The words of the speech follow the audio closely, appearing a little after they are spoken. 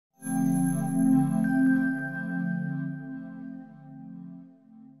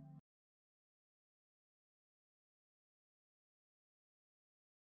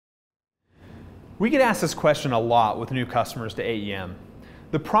We get asked this question a lot with new customers to AEM.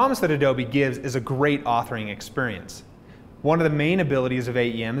 The promise that Adobe gives is a great authoring experience. One of the main abilities of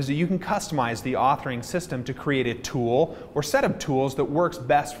AEM is that you can customize the authoring system to create a tool or set of tools that works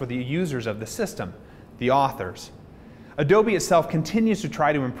best for the users of the system, the authors. Adobe itself continues to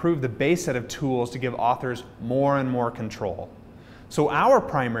try to improve the base set of tools to give authors more and more control. So our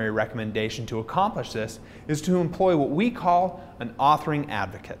primary recommendation to accomplish this is to employ what we call an authoring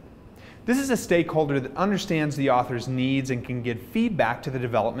advocate. This is a stakeholder that understands the author's needs and can give feedback to the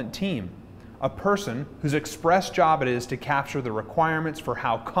development team, a person whose express job it is to capture the requirements for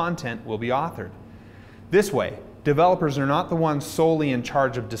how content will be authored. This way, developers are not the ones solely in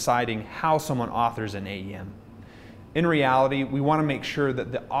charge of deciding how someone authors in AEM. In reality, we want to make sure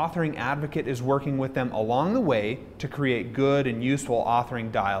that the authoring advocate is working with them along the way to create good and useful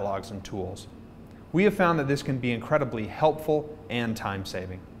authoring dialogues and tools. We have found that this can be incredibly helpful and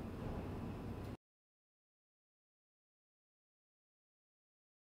time-saving.